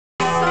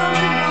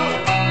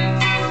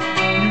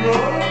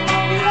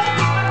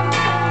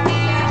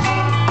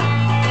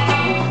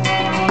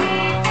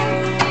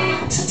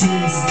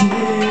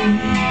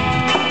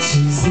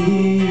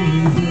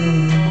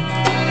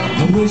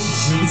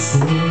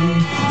stay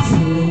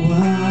for a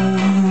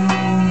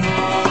while.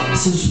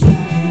 So she's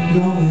packing,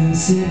 going,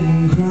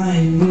 sitting,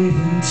 crying,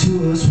 waving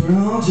to us. We're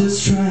all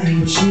just trying,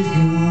 but she's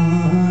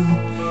gone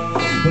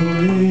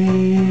away.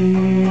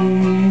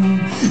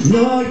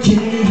 Lord,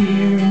 can you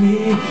hear me?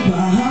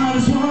 My heart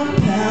is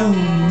 1 pound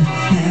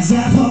as I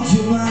fall to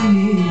my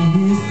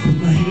knees with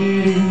my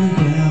head in the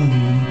ground,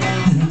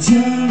 and I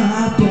turn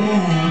my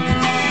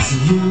back so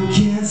you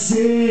can't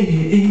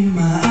see.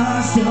 My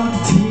eyes start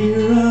to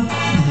tear up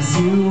as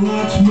you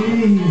watch me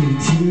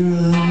tear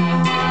up.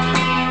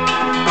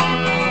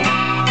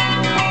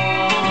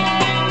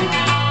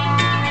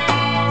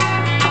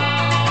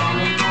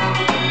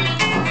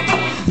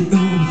 The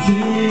only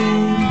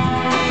thing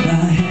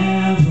I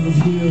have of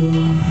you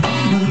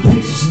are the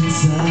pictures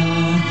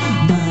inside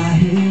my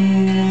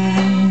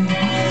head.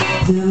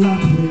 They're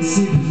locked away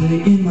secretly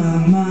in my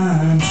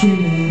mind,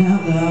 screaming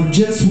out loud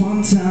just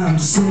one time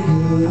to say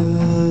goodbye.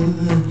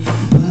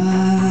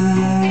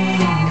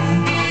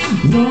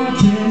 Lord,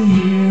 can you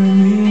hear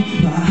me?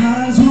 My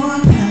heart is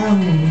 1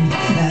 pound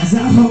as I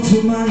fall to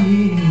my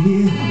knees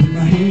with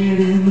my head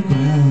in the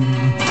ground,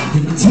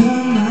 and I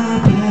turn my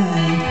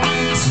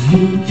back so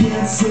you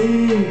can't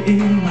see.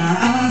 My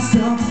eyes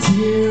start to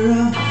tear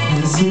up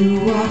as you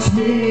watch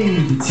me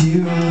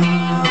tear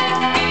up.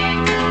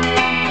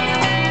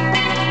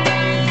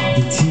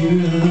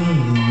 Tear up.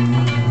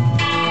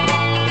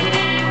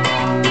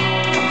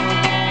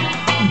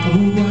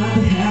 Oh, why'd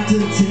they have to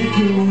take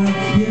you away?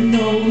 You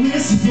know,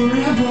 miss you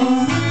forever.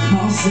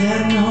 All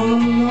sad and all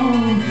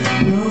alone.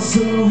 We're all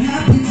so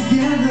happy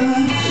together.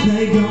 Now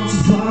you're gone so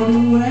far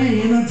away,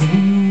 and I don't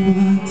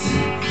know what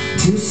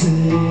to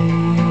say.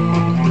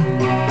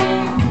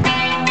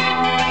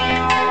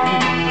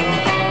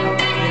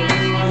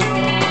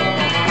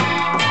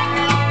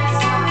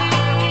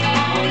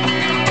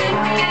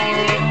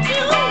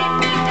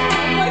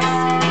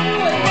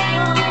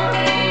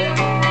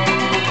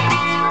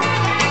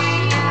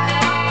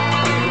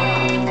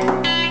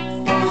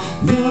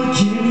 Lord,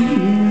 can you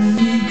hear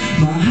me?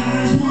 My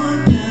heart is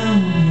 1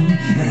 pound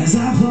as I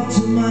fall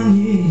to my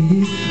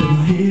knees with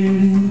my head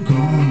in the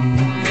ground,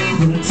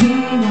 and I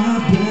turn my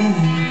back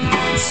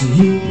so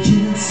you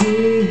can't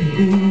see.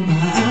 My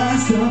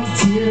eyes start to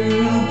tear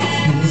up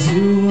as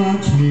you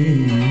watch me.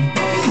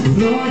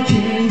 Lord,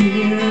 can you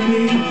hear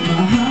me?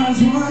 My heart is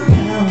 1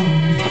 pound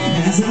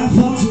as I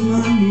fall to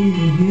my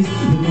knees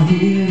with my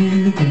head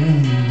in the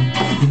ground,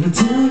 and I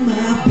turn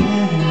my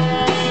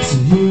back so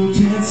you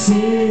can't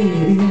see.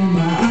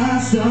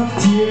 Stop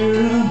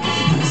tear up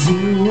as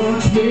you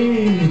watch me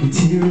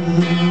tear up.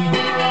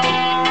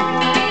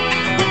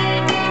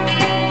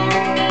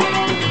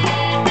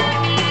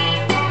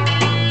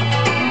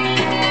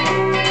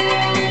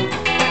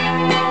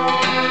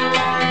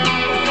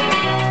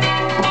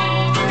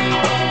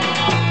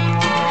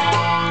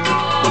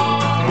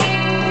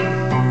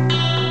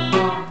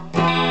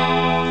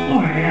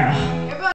 Oh yeah.